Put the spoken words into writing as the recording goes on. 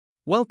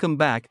Welcome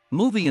back,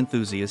 movie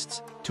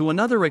enthusiasts, to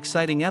another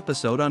exciting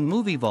episode on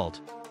Movie Vault.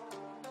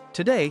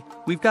 Today,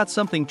 we've got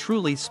something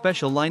truly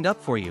special lined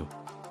up for you.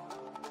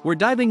 We're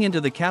diving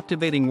into the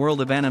captivating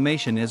world of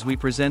animation as we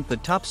present the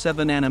top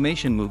 7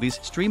 animation movies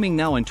streaming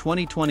now in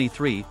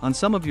 2023 on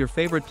some of your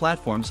favorite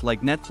platforms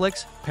like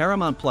Netflix,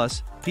 Paramount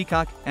Plus,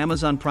 Peacock,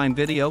 Amazon Prime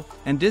Video,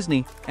 and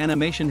Disney.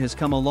 Animation has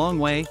come a long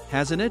way,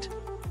 hasn't it?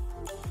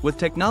 With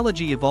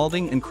technology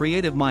evolving and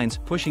creative minds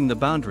pushing the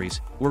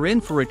boundaries, we're in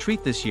for a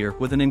treat this year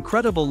with an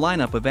incredible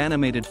lineup of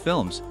animated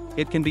films.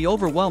 It can be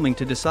overwhelming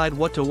to decide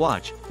what to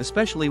watch,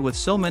 especially with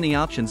so many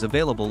options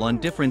available on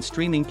different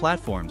streaming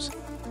platforms.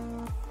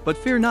 But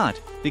fear not,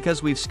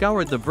 because we've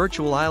scoured the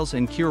virtual aisles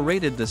and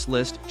curated this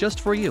list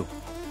just for you.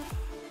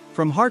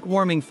 From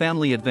heartwarming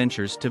family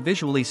adventures to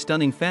visually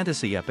stunning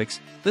fantasy epics,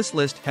 this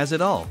list has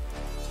it all.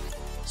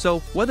 So,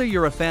 whether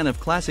you're a fan of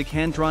classic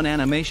hand-drawn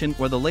animation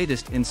or the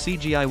latest in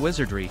CGI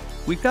wizardry,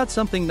 we've got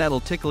something that'll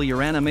tickle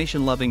your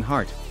animation-loving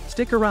heart.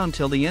 Stick around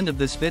till the end of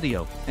this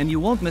video, and you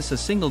won't miss a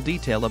single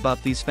detail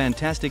about these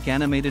fantastic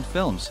animated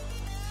films.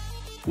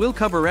 We'll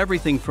cover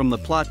everything from the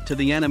plot to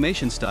the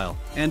animation style,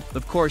 and,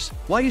 of course,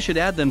 why you should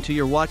add them to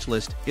your watch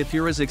list. If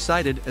you're as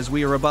excited as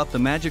we are about the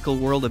magical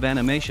world of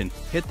animation,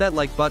 hit that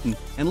like button,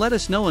 and let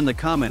us know in the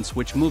comments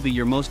which movie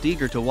you're most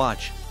eager to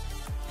watch.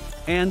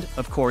 And,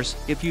 of course,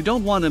 if you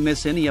don't want to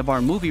miss any of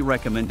our movie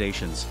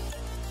recommendations,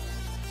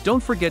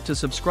 don't forget to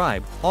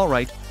subscribe.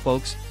 Alright,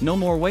 folks, no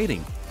more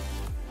waiting.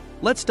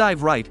 Let's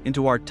dive right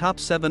into our top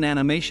 7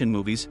 animation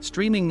movies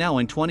streaming now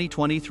in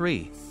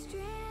 2023.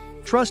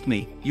 Trust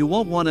me, you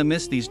won't want to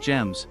miss these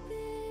gems.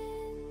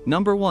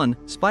 Number 1,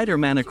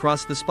 Spiderman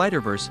Across the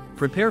Spiderverse.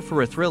 Prepare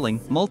for a thrilling,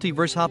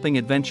 multiverse-hopping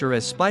adventure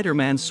as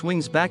Spider-Man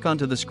swings back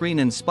onto the screen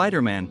in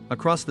Spider-Man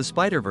Across the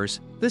Spiderverse,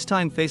 this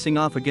time facing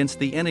off against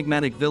the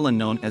enigmatic villain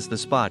known as the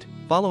Spot.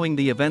 Following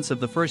the events of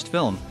the first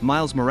film,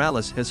 Miles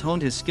Morales has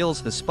honed his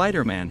skills as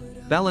Spider-Man,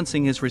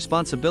 balancing his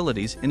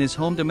responsibilities in his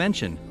home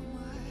dimension.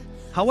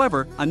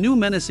 However, a new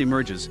menace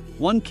emerges,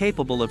 one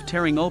capable of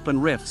tearing open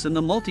rifts in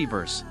the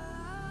multiverse.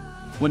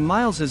 When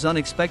Miles is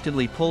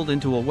unexpectedly pulled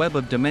into a web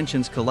of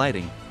dimensions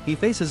colliding, he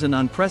faces an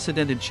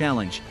unprecedented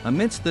challenge.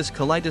 Amidst this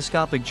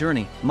kaleidoscopic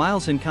journey,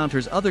 Miles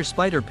encounters other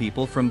Spider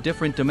People from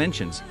different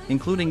dimensions,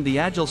 including the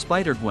agile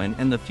Spider-Gwen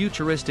and the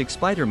futuristic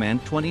Spider-Man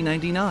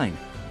 2099.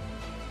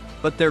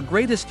 But their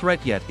greatest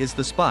threat yet is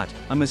the Spot,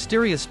 a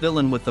mysterious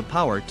villain with the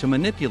power to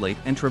manipulate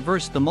and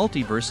traverse the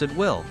multiverse at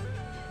will.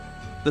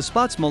 The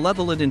Spot's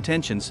malevolent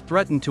intentions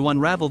threaten to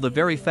unravel the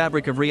very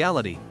fabric of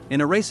reality.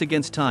 In a race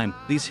against time,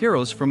 these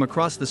heroes from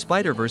across the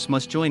Spider-Verse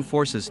must join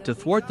forces to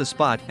thwart the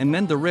Spot and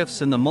mend the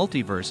rifts in the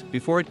multiverse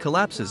before it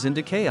collapses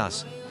into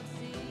chaos.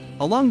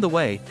 Along the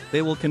way,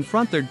 they will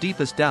confront their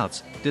deepest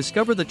doubts,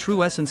 discover the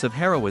true essence of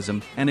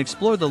heroism, and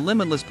explore the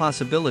limitless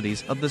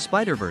possibilities of the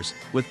Spider-Verse.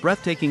 With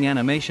breathtaking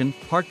animation,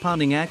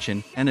 heart-pounding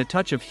action, and a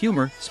touch of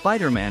humor,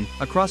 Spider-Man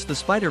Across the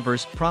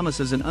Spider-Verse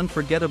promises an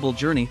unforgettable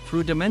journey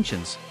through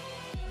dimensions,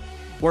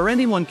 where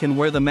anyone can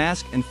wear the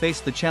mask and face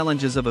the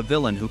challenges of a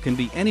villain who can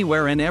be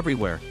anywhere and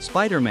everywhere.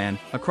 Spider-Man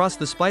Across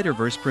the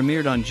Spider-Verse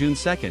premiered on June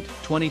 2,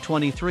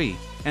 2023,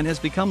 and has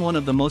become one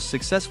of the most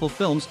successful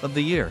films of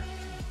the year.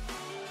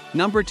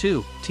 Number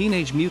 2,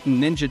 Teenage Mutant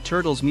Ninja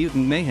Turtles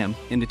Mutant Mayhem.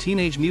 In the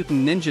Teenage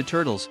Mutant Ninja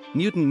Turtles,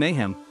 Mutant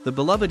Mayhem, the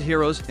beloved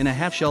heroes in a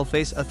half-shell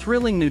face a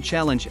thrilling new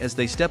challenge as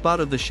they step out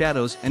of the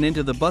shadows and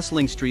into the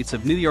bustling streets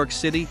of New York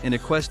City in a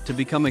quest to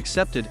become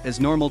accepted as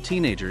normal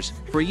teenagers.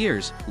 For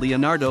years,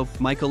 Leonardo,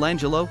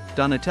 Michelangelo,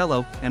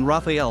 Donatello, and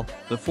Raphael,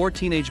 the 4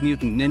 Teenage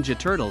Mutant Ninja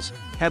Turtles,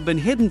 have been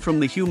hidden from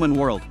the human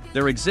world,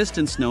 their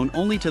existence known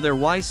only to their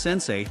wise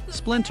sensei,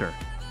 Splinter.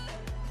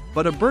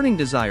 But a burning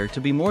desire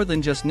to be more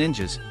than just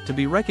ninjas, to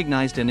be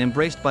recognized and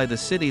embraced by the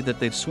city that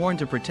they've sworn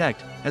to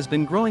protect, has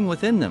been growing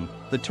within them.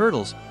 The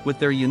Turtles, with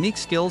their unique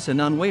skills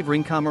and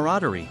unwavering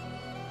camaraderie,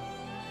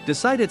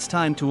 decide it's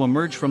time to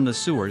emerge from the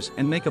sewers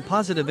and make a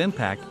positive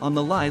impact on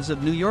the lives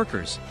of New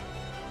Yorkers.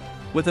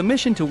 With a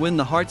mission to win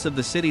the hearts of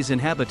the city's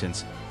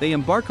inhabitants, they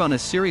embark on a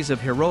series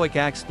of heroic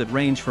acts that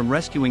range from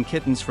rescuing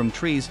kittens from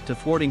trees to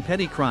thwarting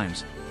petty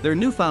crimes. Their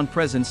newfound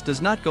presence does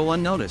not go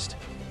unnoticed.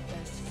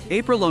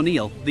 April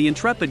O'Neil, the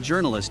intrepid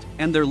journalist,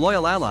 and their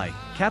loyal ally,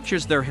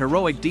 captures their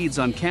heroic deeds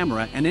on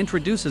camera and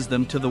introduces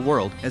them to the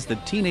world as the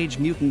Teenage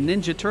Mutant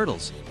Ninja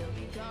Turtles.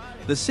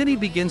 The city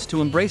begins to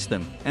embrace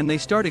them, and they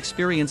start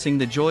experiencing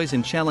the joys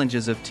and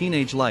challenges of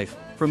teenage life,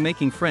 from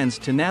making friends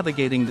to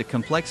navigating the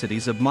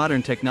complexities of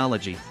modern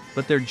technology.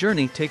 But their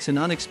journey takes an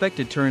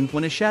unexpected turn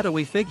when a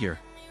shadowy figure,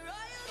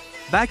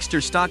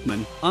 Baxter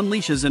Stockman,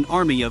 unleashes an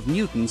army of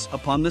mutants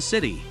upon the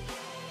city.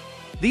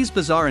 These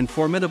bizarre and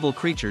formidable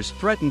creatures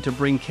threaten to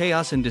bring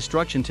chaos and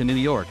destruction to New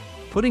York,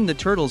 putting the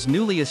Turtles'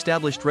 newly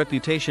established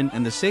reputation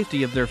and the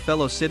safety of their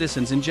fellow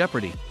citizens in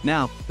jeopardy.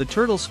 Now, the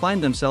Turtles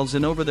find themselves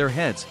in over their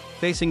heads,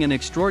 facing an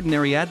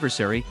extraordinary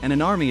adversary and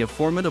an army of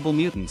formidable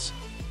mutants.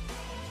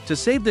 To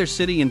save their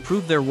city and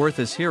prove their worth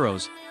as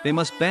heroes, they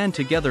must band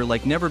together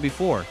like never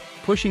before,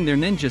 pushing their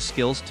ninja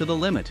skills to the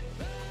limit.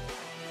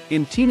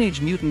 In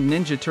Teenage Mutant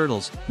Ninja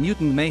Turtles,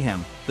 Mutant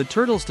Mayhem, the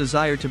Turtles'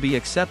 desire to be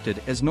accepted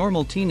as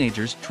normal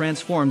teenagers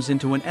transforms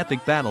into an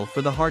epic battle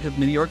for the heart of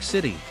New York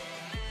City.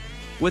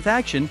 With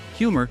action,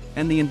 humor,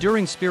 and the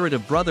enduring spirit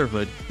of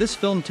brotherhood, this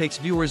film takes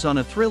viewers on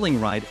a thrilling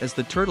ride as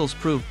the Turtles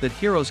prove that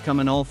heroes come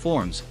in all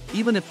forms,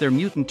 even if they're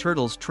mutant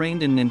turtles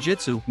trained in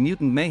ninjutsu.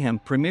 Mutant Mayhem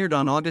premiered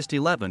on August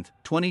 11,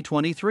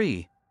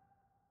 2023.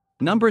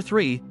 Number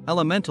 3,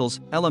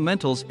 Elementals.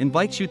 Elementals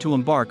invites you to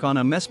embark on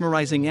a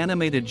mesmerizing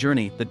animated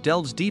journey that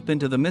delves deep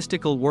into the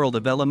mystical world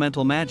of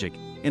elemental magic.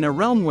 In a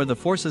realm where the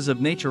forces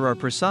of nature are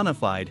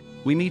personified,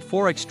 we meet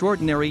 4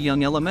 extraordinary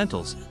young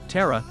elementals: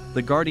 Terra,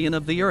 the guardian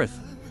of the earth;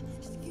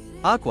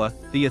 Aqua,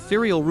 the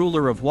ethereal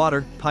ruler of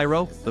water;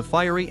 Pyro, the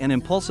fiery and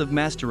impulsive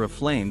master of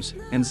flames;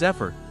 and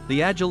Zephyr,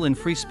 the agile and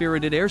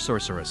free-spirited air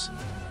sorceress.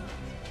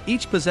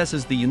 Each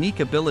possesses the unique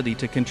ability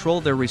to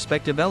control their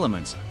respective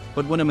elements,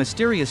 but when a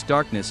mysterious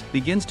darkness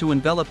begins to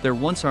envelop their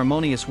once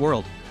harmonious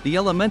world, the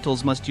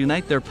elementals must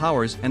unite their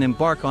powers and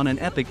embark on an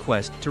epic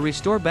quest to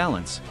restore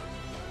balance.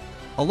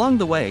 Along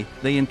the way,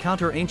 they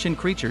encounter ancient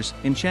creatures,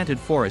 enchanted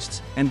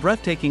forests, and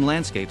breathtaking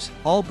landscapes,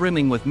 all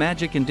brimming with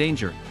magic and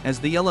danger. As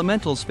the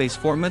elementals face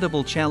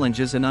formidable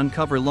challenges and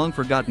uncover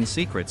long-forgotten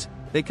secrets,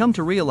 they come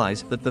to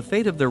realize that the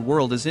fate of their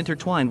world is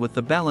intertwined with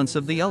the balance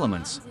of the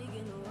elements.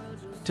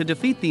 To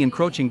defeat the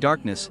encroaching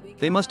darkness,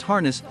 they must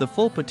harness the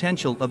full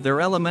potential of their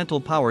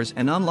elemental powers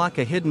and unlock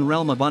a hidden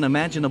realm of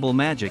unimaginable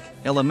magic.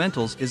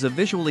 Elementals is a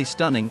visually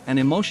stunning and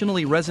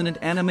emotionally resonant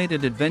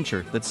animated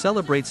adventure that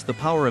celebrates the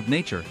power of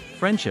nature,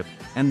 friendship,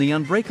 and the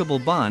unbreakable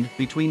bond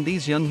between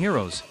these young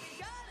heroes.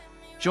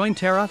 Join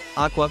Terra,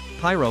 Aqua,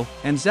 Pyro,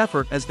 and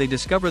Zephyr as they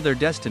discover their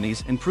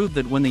destinies and prove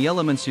that when the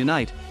elements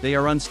unite, they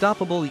are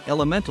unstoppable.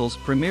 Elementals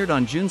premiered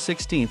on June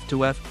 16,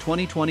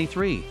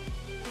 2023.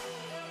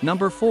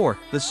 Number 4,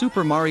 the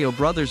Super Mario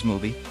Bros.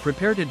 Movie.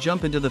 Prepare to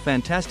jump into the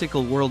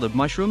fantastical world of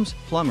mushrooms,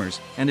 plumbers,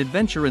 and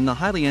adventure in the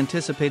highly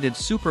anticipated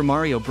Super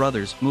Mario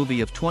Bros.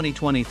 Movie of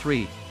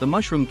 2023. The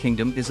Mushroom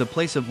Kingdom is a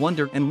place of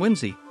wonder and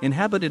whimsy,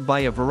 inhabited by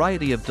a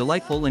variety of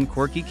delightful and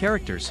quirky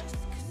characters.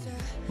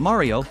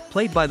 Mario,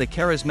 played by the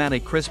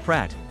charismatic Chris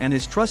Pratt, and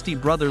his trusty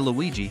brother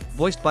Luigi,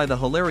 voiced by the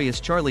hilarious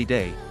Charlie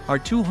Day, are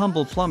 2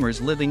 humble plumbers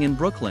living in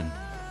Brooklyn.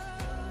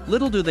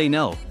 Little do they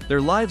know,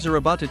 their lives are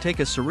about to take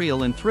a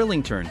surreal and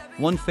thrilling turn.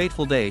 One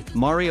fateful day,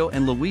 Mario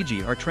and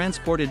Luigi are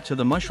transported to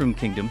the Mushroom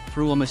Kingdom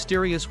through a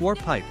mysterious warp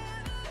pipe.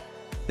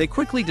 They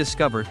quickly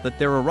discover that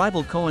their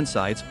arrival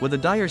coincides with a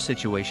dire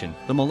situation.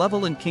 The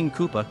malevolent King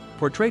Koopa,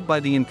 portrayed by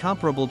the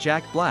incomparable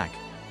Jack Black,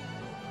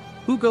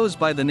 who goes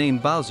by the name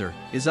Bowser,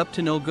 is up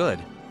to no good.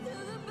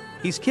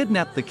 He's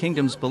kidnapped the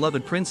kingdom's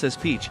beloved Princess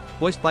Peach,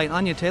 voiced by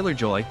Anya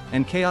Taylor-Joy,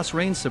 and chaos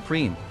reigns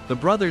supreme. The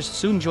brothers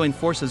soon join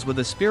forces with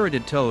a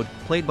spirited Toad,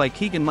 played by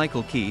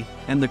Keegan-Michael Key,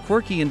 and the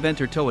quirky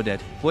inventor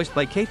Toadette, voiced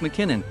by Kate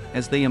McKinnon,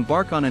 as they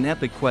embark on an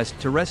epic quest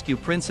to rescue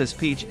Princess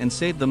Peach and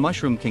save the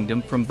Mushroom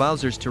Kingdom from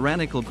Bowser's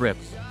tyrannical grip.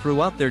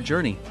 Throughout their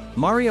journey,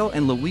 Mario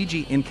and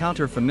Luigi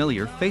encounter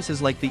familiar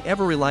faces like the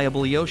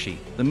ever-reliable Yoshi,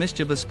 the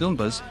mischievous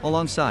Goombas,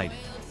 alongside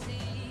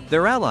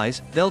their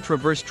allies. They'll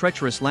traverse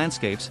treacherous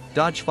landscapes,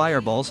 dodge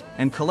fireballs,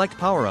 and collect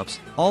power-ups,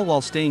 all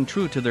while staying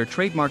true to their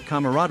trademark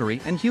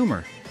camaraderie and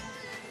humor.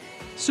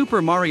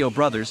 Super Mario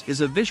Bros. Is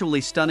a visually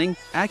stunning,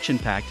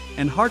 action-packed,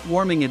 and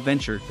heartwarming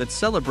adventure that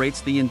celebrates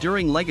the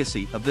enduring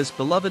legacy of this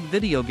beloved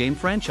video game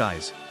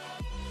franchise.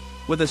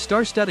 With a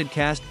star-studded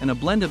cast and a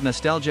blend of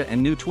nostalgia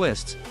and new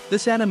twists,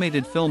 this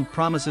animated film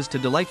promises to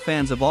delight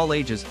fans of all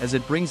ages as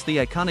it brings the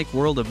iconic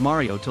world of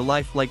Mario to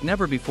life like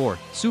never before.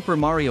 Super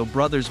Mario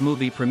Bros.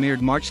 Movie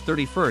premiered March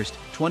 31,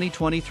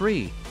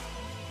 2023.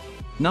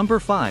 Number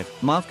 5,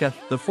 Mavka,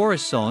 the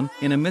Forest Song.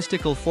 In a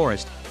mystical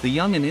forest, the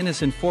young and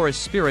innocent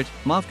forest spirit,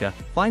 Mavka,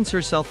 finds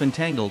herself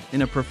entangled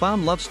in a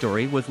profound love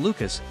story with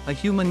Lucas, a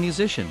human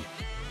musician.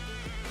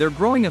 Their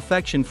growing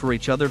affection for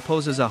each other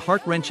poses a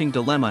heart-wrenching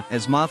dilemma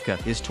as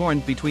Mavka is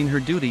torn between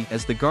her duty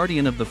as the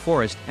guardian of the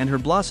forest and her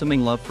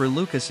blossoming love for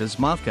Lucas, as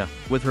Mavka,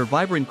 with her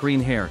vibrant green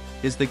hair,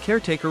 is the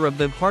caretaker of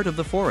the heart of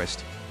the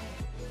forest.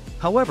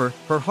 However,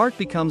 her heart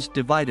becomes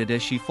divided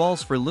as she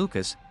falls for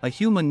Lucas, a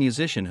human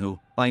musician who,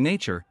 by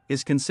nature,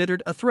 is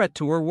considered a threat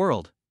to her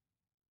world.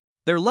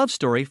 Their love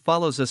story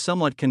follows a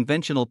somewhat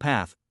conventional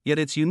path, yet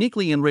it's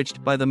uniquely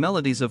enriched by the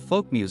melodies of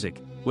folk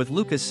music, with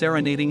Lucas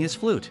serenading his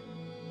flute,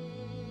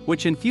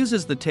 which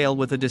infuses the tale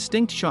with a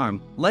distinct charm.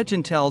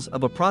 Legend tells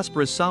of a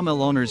prosperous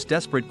sawmill owner's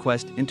desperate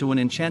quest into an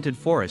enchanted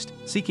forest,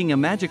 seeking a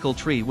magical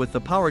tree with the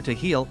power to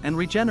heal and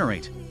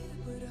regenerate.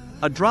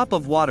 A drop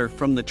of water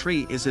from the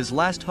tree is his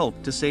last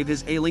hope to save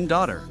his ailing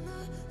daughter.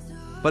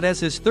 But as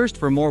his thirst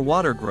for more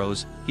water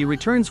grows, he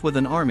returns with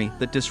an army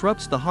that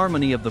disrupts the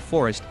harmony of the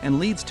forest and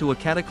leads to a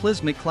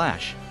cataclysmic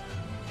clash.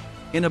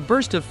 In a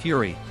burst of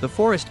fury, the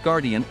forest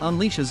guardian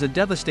unleashes a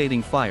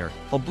devastating fire,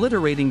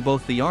 obliterating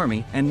both the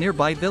army and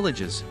nearby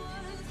villages.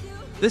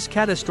 This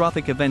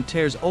catastrophic event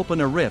tears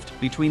open a rift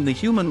between the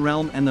human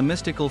realm and the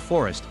mystical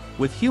forest,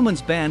 with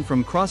humans banned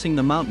from crossing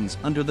the mountains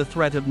under the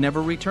threat of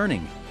never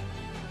returning.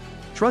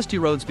 Trust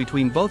erodes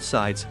between both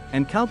sides,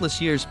 and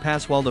countless years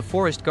pass while the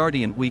forest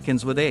guardian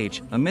weakens with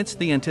age. Amidst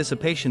the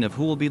anticipation of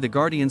who will be the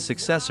guardian's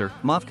successor,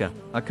 Mavka,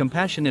 a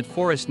compassionate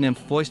forest nymph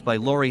voiced by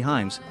Laurie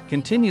Himes,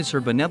 continues her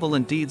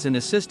benevolent deeds and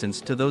assistance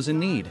to those in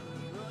need.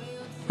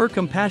 Her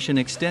compassion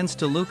extends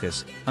to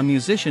Lucas, a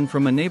musician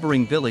from a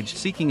neighboring village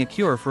seeking a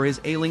cure for his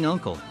ailing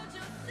uncle.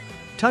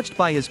 Touched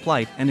by his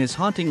plight and his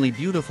hauntingly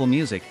beautiful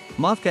music,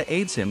 Mavka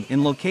aids him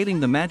in locating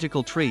the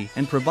magical tree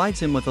and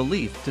provides him with a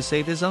leaf to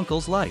save his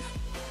uncle's life.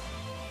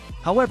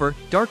 However,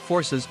 dark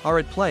forces are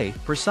at play,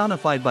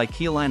 personified by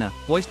Kielana,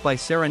 voiced by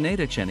Sarah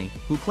Nadacheni,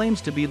 who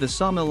claims to be the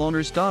sawmill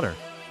owner's daughter.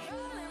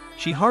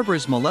 She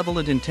harbors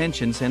malevolent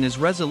intentions and is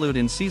resolute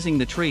in seizing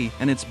the tree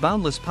and its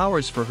boundless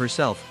powers for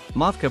herself.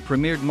 Mavka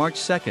premiered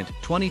March 2,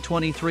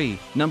 2023.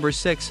 Number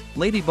 6,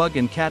 Ladybug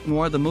and Cat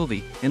Noir. The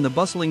movie. In the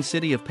bustling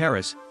city of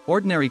Paris,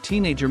 ordinary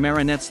teenager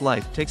Marinette's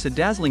life takes a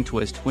dazzling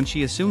twist when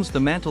she assumes the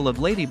mantle of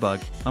Ladybug,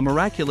 a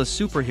miraculous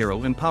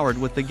superhero empowered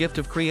with the gift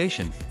of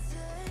creation.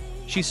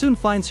 She soon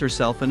finds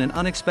herself in an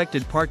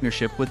unexpected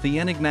partnership with the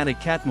enigmatic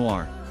Cat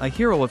Noir, a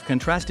hero of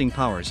contrasting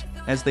powers,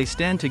 as they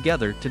stand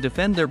together to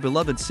defend their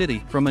beloved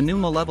city from a new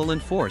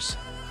malevolent force.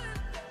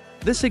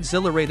 This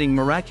exhilarating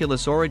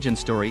miraculous origin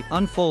story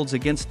unfolds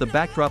against the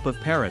backdrop of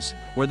Paris,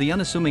 where the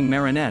unassuming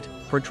Marinette,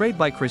 portrayed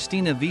by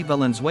Cristina V.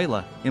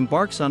 Valenzuela,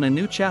 embarks on a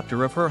new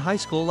chapter of her high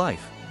school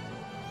life.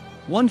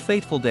 One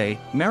fateful day,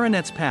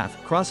 Marinette's path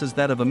crosses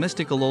that of a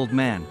mystical old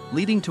man,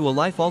 leading to a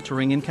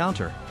life-altering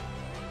encounter.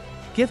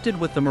 Gifted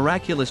with the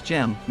miraculous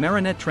gem,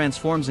 Marinette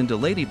transforms into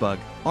Ladybug,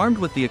 armed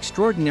with the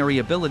extraordinary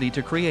ability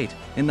to create.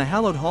 In the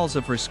hallowed halls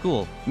of her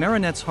school,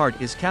 Marinette's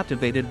heart is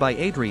captivated by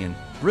Adrien,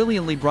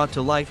 brilliantly brought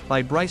to life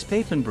by Bryce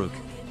Papenbrook.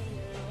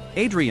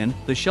 Adrien,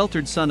 the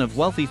sheltered son of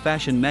wealthy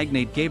fashion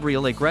magnate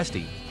Gabriel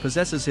Agresti,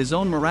 possesses his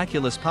own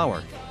miraculous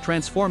power,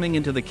 transforming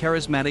into the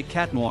charismatic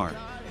Cat Noir.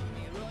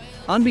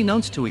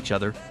 Unbeknownst to each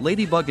other,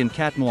 Ladybug and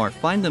Cat Noir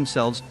find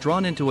themselves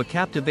drawn into a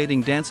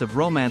captivating dance of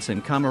romance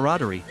and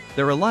camaraderie.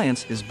 Their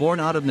alliance is born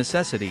out of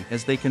necessity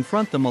as they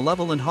confront the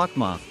malevolent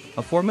Hawkmoth,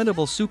 a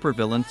formidable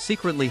supervillain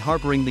secretly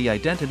harboring the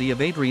identity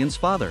of Adrien's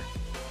father.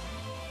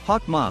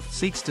 Hawkmoth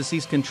seeks to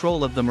seize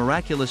control of the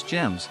miraculous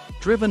gems,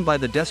 driven by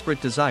the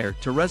desperate desire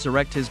to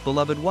resurrect his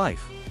beloved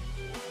wife.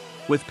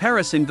 With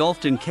Paris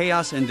engulfed in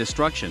chaos and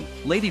destruction,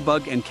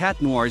 Ladybug and Cat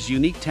Noir's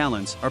unique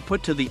talents are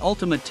put to the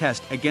ultimate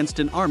test against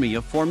an army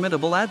of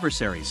formidable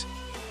adversaries.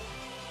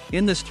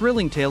 In this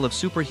thrilling tale of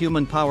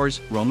superhuman powers,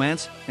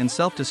 romance, and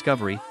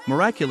self-discovery,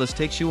 Miraculous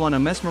takes you on a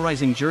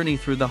mesmerizing journey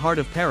through the heart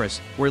of Paris,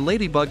 where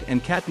Ladybug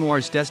and Cat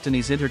Noir's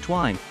destinies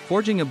intertwine,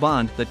 forging a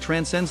bond that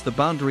transcends the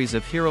boundaries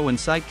of hero and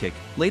sidekick.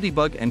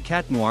 Ladybug and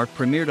Cat Noir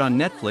premiered on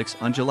Netflix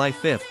on July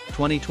 5,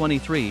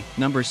 2023.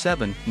 Number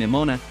 7,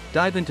 Nimona.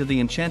 Dive into the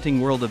enchanting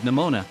world of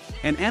Nimona,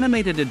 an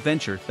animated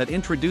adventure that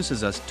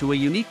introduces us to a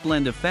unique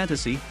blend of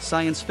fantasy,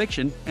 science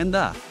fiction, and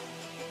the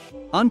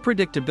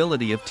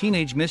unpredictability of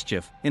teenage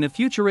mischief. In a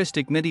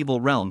futuristic medieval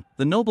realm,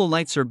 the noble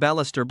knight Sir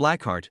Ballister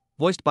Blackheart,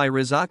 voiced by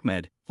Riz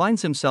Ahmed,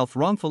 finds himself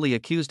wrongfully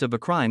accused of a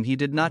crime he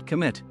did not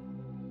commit.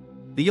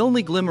 The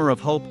only glimmer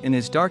of hope in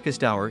his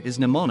darkest hour is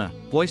Nimona,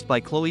 voiced by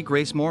Chloe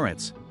Grace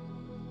Moretz.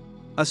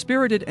 A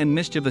spirited and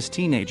mischievous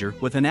teenager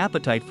with an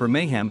appetite for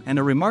mayhem and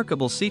a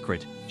remarkable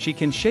secret, she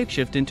can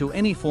shapeshift into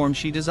any form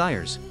she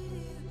desires.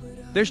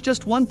 There's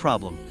just one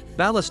problem.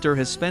 Ballister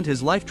has spent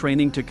his life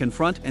training to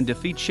confront and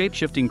defeat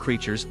shapeshifting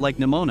creatures like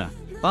Nimona.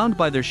 Bound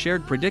by their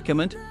shared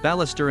predicament,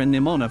 Ballister and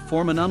Nimona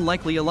form an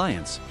unlikely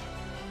alliance.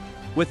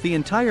 With the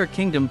entire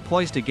kingdom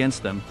poised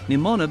against them,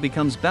 Nimona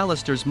becomes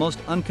Ballister's most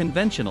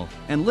unconventional,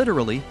 and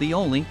literally the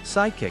only,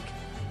 sidekick.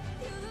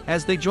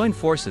 As they join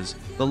forces,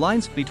 the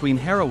lines between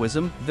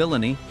heroism,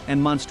 villainy,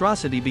 and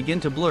monstrosity begin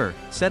to blur,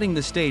 setting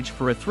the stage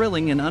for a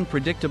thrilling and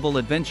unpredictable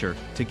adventure.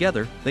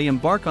 Together, they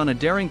embark on a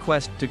daring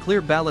quest to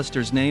clear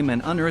Ballister's name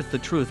and unearth the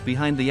truth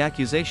behind the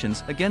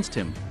accusations against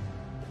him.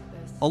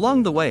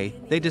 Along the way,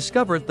 they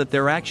discover that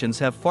their actions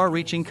have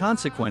far-reaching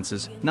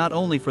consequences, not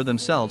only for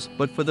themselves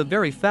but for the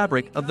very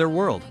fabric of their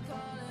world.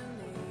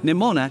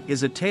 Nimona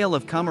is a tale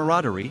of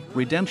camaraderie,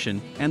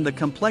 redemption, and the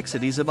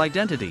complexities of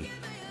identity.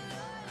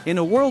 In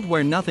a world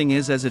where nothing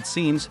is as it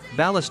seems,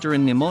 Ballister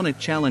and Nimona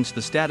challenge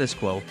the status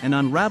quo and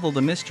unravel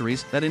the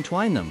mysteries that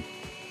entwine them.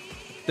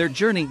 Their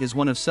journey is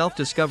one of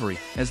self-discovery,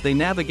 as they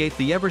navigate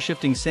the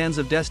ever-shifting sands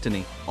of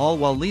destiny, all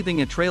while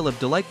leaving a trail of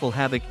delightful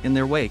havoc in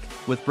their wake.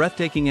 With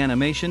breathtaking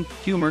animation,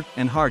 humor,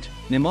 and heart,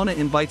 Nimona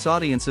invites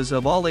audiences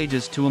of all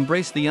ages to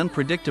embrace the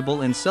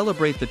unpredictable and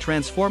celebrate the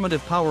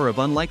transformative power of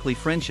unlikely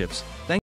friendships.